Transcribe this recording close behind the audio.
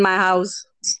my house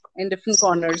in different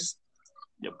corners.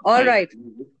 Yep. All Hi. right.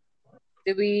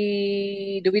 Do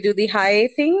we do the hi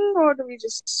thing or do we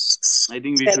just I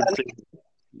think we tell should our say,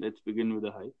 let's begin with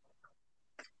a hi.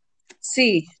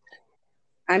 See,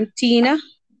 I'm Tina,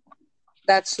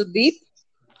 that's Sudeep,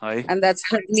 Hi. and that's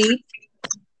Harmeet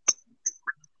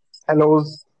Hello.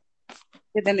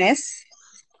 with an S.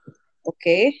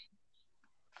 Okay.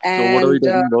 So, what are we And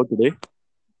talking about today?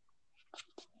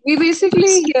 we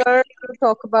basically here to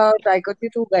talk about, I got you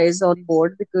two guys on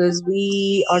board because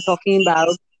we are talking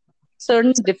about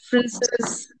certain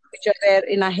differences which are there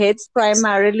in our heads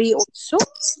primarily also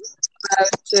about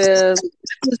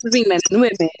difference between men and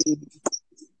women.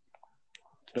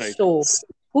 Right. So,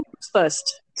 who goes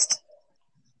first?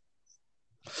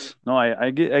 No,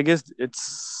 I guess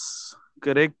it's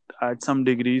correct at some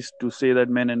degrees to say that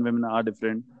men and women are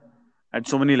different at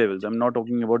so many levels. I'm not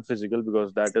talking about physical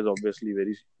because that is obviously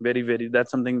very,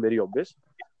 that's something very obvious.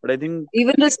 But I think,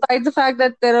 Even despite the fact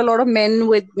that there are a lot of men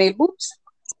with male boobs?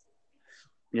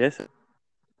 yes,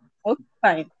 Okay,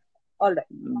 fine. All right.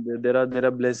 there are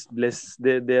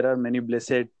there are many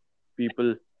blessed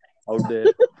people out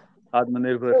there.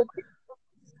 Atmanirbhar Okay.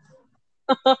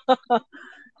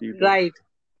 people. Right.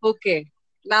 Okay.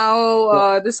 Now,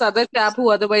 So, this other chap who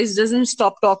otherwise doesn't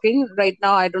stop talking right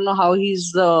now, I don't know how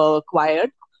he's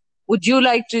quiet. Would you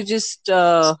like to just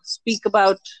speak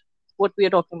about what we are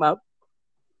talking about?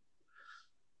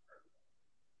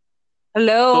 So,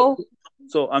 Hello?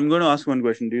 so I'm going to ask one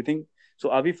question. Do you think so?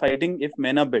 Are we fighting if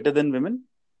men are better than women,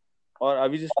 or are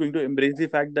we just going to embrace the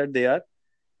fact that they are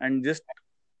and just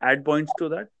add points to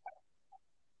that?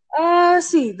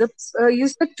 See, you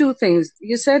said two things.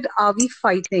 You said, "Are we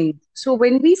fighting?" So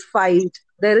when we fight,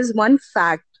 there is one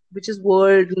fact which is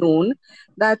world known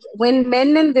that when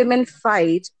men and women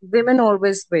fight, women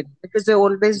always win because they're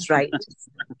always right.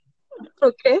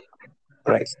 Okay.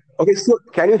 right. Okay, so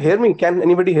can you hear me? Can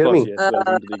anybody Of hear course, me? yes. Uh,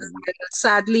 Welcome to the game.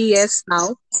 Sadly, yes.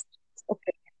 Now,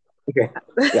 okay. Okay.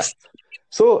 Yeah.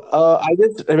 So, I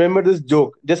just remember this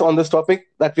joke just on this topic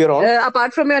that we are on.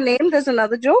 Apart from your name, there's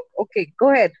another joke. Okay,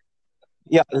 go ahead.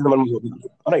 Yeah, this is the one joke.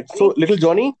 All right. Please So, little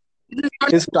Johnny,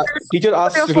 his teacher put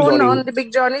asks your little phone Johnny. on the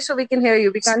big Johnny so we can hear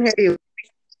you. We can't hear you.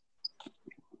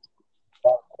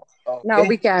 Now Okay.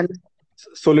 we can.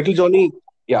 So, little Johnny,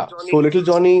 yeah. So, little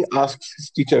Johnny asks his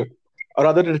teacher, or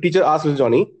rather, the teacher asks little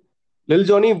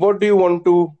Johnny, what do you want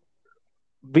to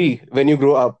be when you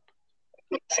grow up?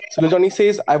 So, little Johnny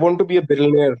says, I want to be a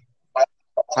billionaire,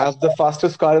 have the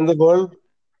fastest car in the world,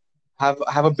 have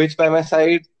a bitch by my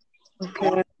side,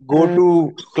 Okay. go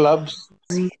to clubs,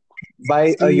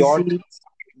 buy a yacht, Easy.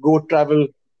 go travel.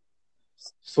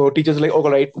 So teacher's like, all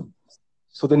right.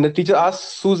 So then the teacher asks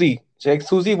Susie, like,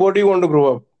 Susie, what do you want to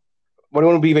grow up? What do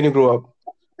you want to be when you grow up?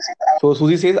 So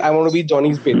Susie says, I want to be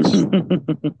Johnny's bitch.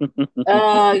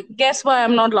 Guess why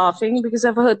I'm not laughing? Because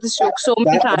I've heard this joke so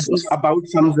many That times, about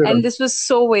sums it up. and this was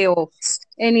so way off.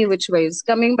 Any which ways.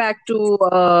 Coming back to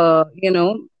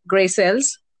gray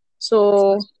cells.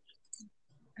 So,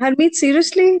 Harmeet,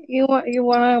 seriously, you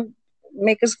wanna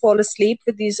make us fall asleep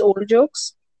with these old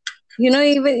jokes?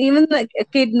 Even like a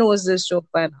kid knows this joke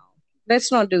by now.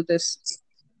 Let's not do this.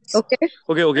 Okay?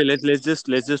 Okay. Let's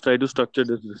just try to structure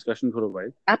this discussion for a while.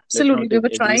 Let's Absolutely, not we take were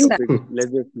every trying that. topic.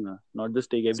 Let's just not just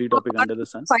take every So topic apart under the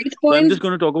from sun. fight So I'm points, just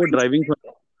going to talk about driving.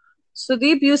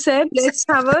 Sudeep, you said let's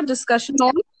have a discussion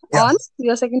Yeah. on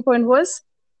your second point was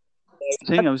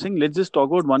I'm saying let's just talk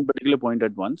about one particular point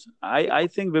at once. I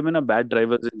think women are bad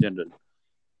drivers in general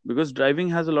because driving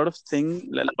has a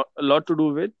lot to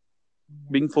do with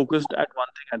being focused at one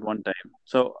thing at one time.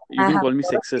 So you I can have call me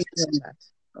a lot of sexist, things on that.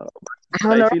 uh, I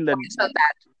have but a I lot of feel that points on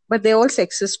that, but they're all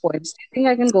sexist points. Do you think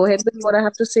I can go ahead with what I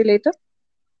have to say later?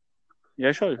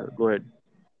 yeah, sure, go ahead.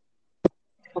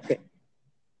 Okay.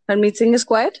 Harmeet Singh is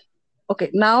quiet. Okay.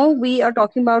 Now we are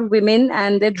talking about women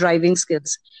and their driving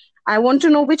skills. I want to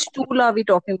know which tool are we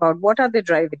talking about? What are they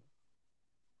driving?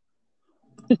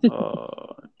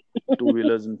 Uh, Two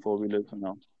wheelers and four wheelers for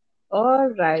now. All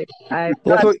right. I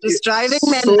Yeah. thought just driving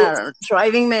men.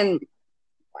 Driving men.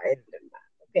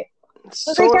 Okay.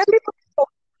 So they So can be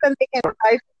and they can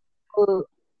drive uh,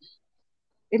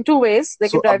 in two ways. They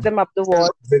can so drive them up the wall.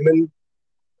 women,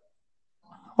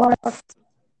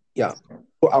 yeah.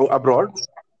 So abroad,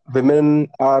 women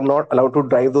are not allowed to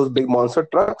drive those big monster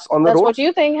trucks on the That's what roads.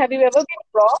 you think. Have you ever been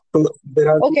abroad?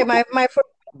 So Okay, my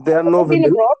friend, there are no ever been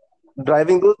women abroad?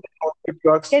 driving those big monster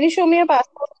trucks. Can you show me a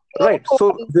passport? Right. For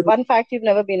So one fact, you've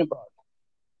never been abroad.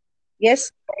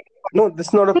 Yes. no, this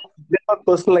is not a they're not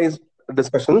personalized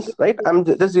discussions, right? I'm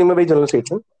just giving a very general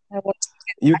statement. I want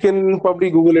You can probably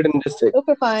Google it and just check.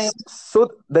 Okay, fine. So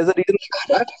there's a reason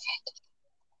for that.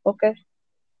 Okay.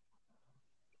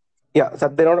 Yeah, so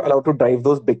they're not allowed to drive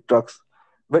those big trucks.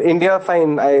 But India,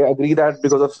 fine. I agree that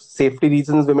because of safety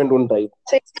reasons, women don't drive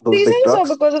Safety those big reasons or trucks.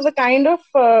 because of the kind of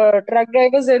truck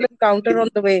drivers they'll encounter on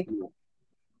the way?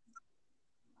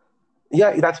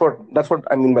 Yeah, that's what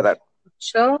I mean by that.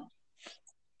 Sure.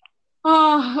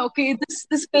 Ah, okay. This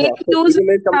Yeah. fake So news even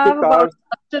when it we comes to have about cars,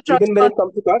 monster trucks even when not it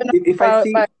comes to cars, even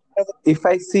if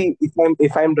I see,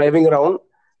 if I'm driving around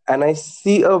and I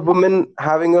see a woman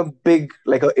having a big,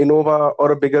 like a Innova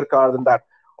or a bigger car than that,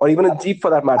 or even a Jeep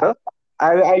for that matter,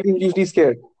 I'm usually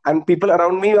scared. And people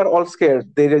around me are all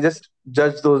scared. They just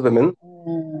judge those women.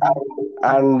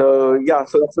 And yeah,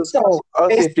 so that's So a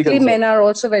safety basically, concern. men are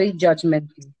also very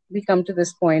judgmental. We come to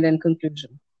this point and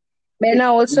conclusion. Men are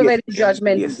also Yes, very Can I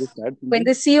judgmental. yes. just add When something?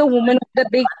 they see a woman with a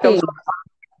big Comes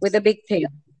thing,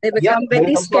 they Yeah, become when it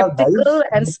very comes to our guys, skeptical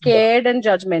and scared and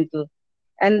judgmental.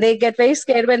 And they get very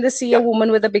scared when they see a yeah,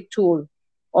 woman with a big tool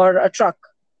or a truck.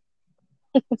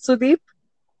 Sudeep,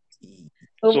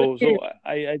 over So, to you.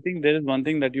 I think there is one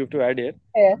thing that you have to add here.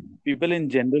 Yeah, People in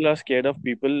general are scared of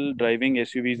people driving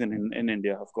SUVs in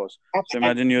India, of course. So absolutely.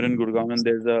 imagine you're in Gurgaon and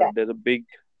there's a big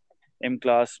M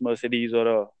class Mercedes or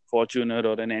a Fortuner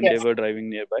or an Yes. Endeavor driving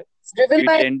nearby. Driven We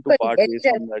by tend to anybody, part any ways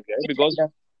gender, from that guy any because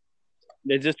gender.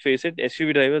 let's just face it,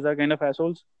 SUV drivers are kind of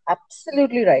assholes.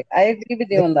 Absolutely right. I agree with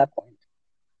you on that point.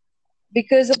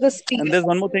 Because of the speed, And there's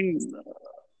one more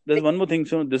thing.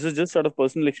 So this is just sort of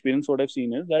personal experience. What I've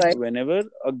seen is that right? whenever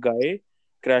a guy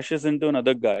crashes into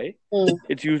another guy, Mm.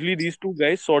 it's usually these two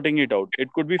guys sorting it out. It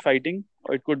could be fighting,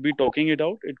 or it could be talking it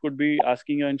out. It could be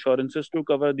asking your insurances to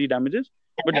cover the damages.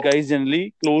 But guys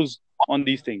generally close on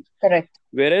these things. Correct.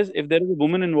 Whereas if there is a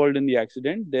woman involved in the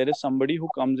accident, there is somebody who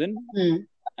comes in Mm.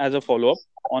 as a follow up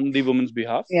on the woman's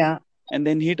behalf, Yeah. and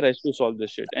then he tries to solve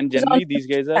this shit. And It's on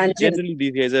tangent. generally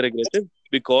these guys are aggressive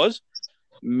because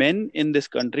men in this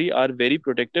country are very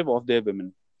protective of their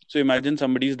women. So imagine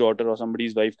somebody's daughter or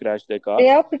somebody's wife crashed their car. They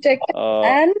are protected. Uh,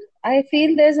 And I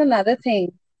feel there's another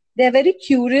thing. They're very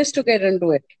curious to get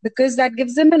into it because that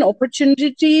gives them an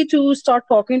opportunity to start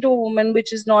talking to a woman,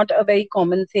 which is not a very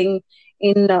common thing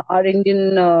in our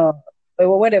Indian or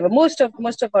whatever. Most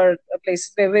of our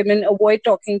places where women avoid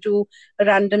talking to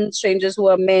random strangers who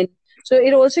are men. So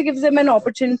it also gives them an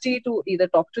opportunity to either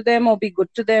talk to them or be good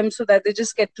to them, so that they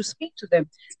just get to speak to them,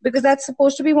 because that's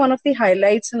supposed to be one of the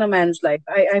highlights in a man's life.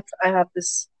 I have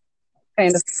this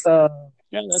kind of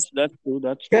yeah, that's true.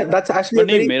 That's yeah, true. that's actually But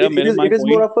a nahi, very my it is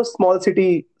more point. of a small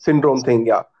city syndrome thing.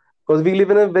 Yeah, because we live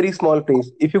in a very small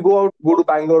place. If you go out, go to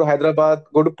Bangalore, Hyderabad,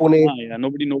 go to Pune, Yeah,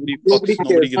 nobody nobody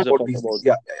cares gives a about fuck these about. things.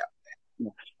 Yeah,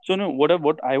 Yeah. So no,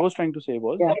 what I was trying to say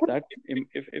was yeah. that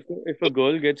if a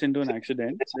girl gets into an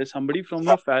accident, there's somebody from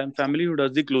her family who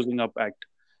does the closing up act,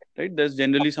 right? There's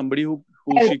generally somebody who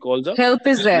Help. she calls up. Help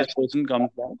is there. This person comes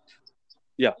back.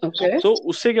 Yeah. Okay. So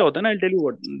usse kya hota hai na, I'll tell you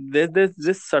what. There's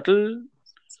this subtle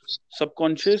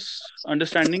subconscious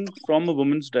understanding from a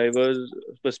woman's driver's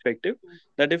perspective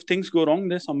that if things go wrong,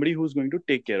 there's somebody who's going to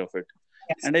take care of it.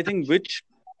 Yes. And I think which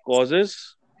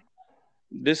causes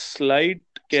this slight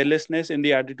carelessness in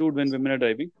the attitude when women are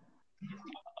driving.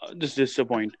 Just a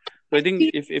point. So I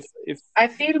think if I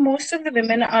feel most of the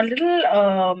women are a little,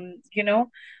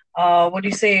 what do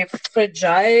you say,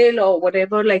 fragile or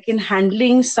whatever, like in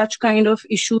handling such kind of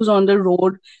issues on the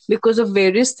road because of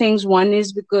various things. One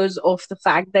is because of the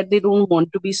fact that they don't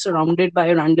want to be surrounded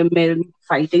by random men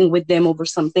fighting with them over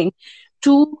something.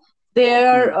 Two, they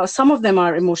are, hmm, some of them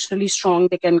are emotionally strong.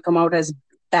 They can come out as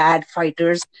bad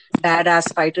fighters,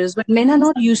 badass fighters, but men are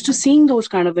not used to seeing those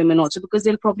kind of women also, because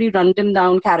they'll probably run them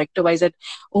down character wise,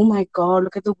 oh my god,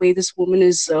 look at the way this woman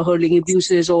is hurling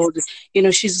abuses, or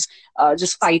she's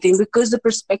just fighting, because the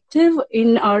perspective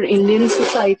in our Indian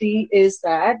society is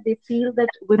that they feel that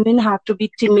women have to be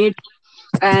timid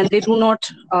and they do not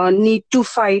need to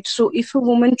fight. So if a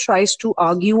woman tries to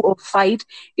argue or fight,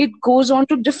 it goes on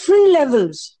to different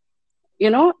levels,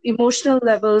 emotional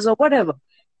levels or whatever.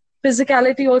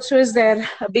 Physicality also is there,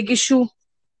 a big issue,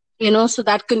 so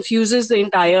that confuses the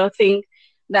entire thing,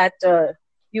 that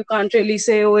you can't really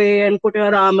say away and put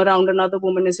your arm around another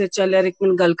woman and say chal yaar ek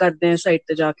minute gal karte hain side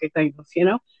pe jaake, kind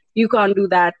of, you can't do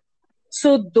that.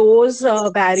 So those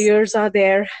barriers are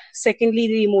there. Secondly,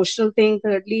 the emotional thing.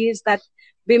 Thirdly is that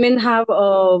women have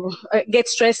get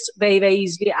stressed very very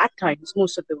easily at times.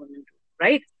 Most of the women do,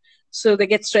 right? So they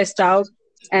get stressed out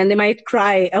and they might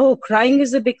cry. Oh, crying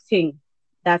is a big thing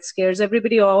that scares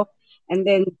everybody off, and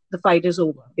then the fight is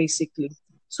over basically.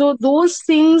 So those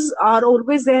things are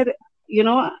always there, you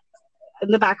know in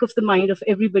the back of the mind of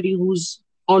everybody who's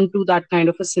onto that kind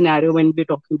of a scenario when we're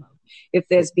talking about if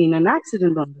there's been an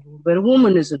accident on the road where a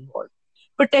woman is involved.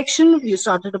 Protection, you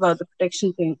started about the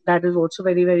protection thing. That is also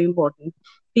very, very important.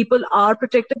 People are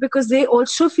protected because they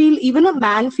also feel, even a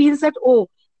man feels that, oh,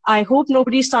 I hope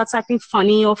nobody starts acting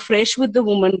funny or fresh with the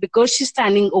woman because she's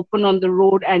standing open on the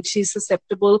road and she's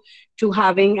susceptible to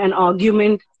having an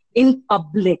argument in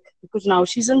public, because now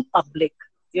she's in public,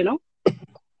 you know?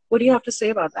 What do you have to say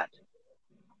about that?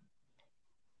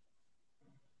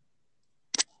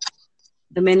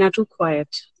 The men are too quiet.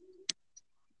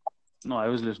 No, I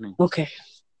was listening. Okay.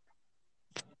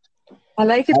 I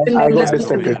like it when I men got I listen was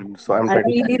to me. distracted, listening. so I'm I trying.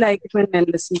 really like it when men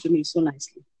listen to me so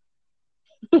nicely.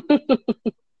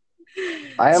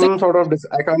 I So, am sort of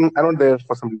I can't. I'm not there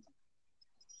for some reason.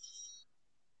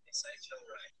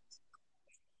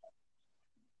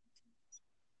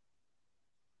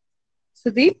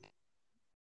 Sudeep?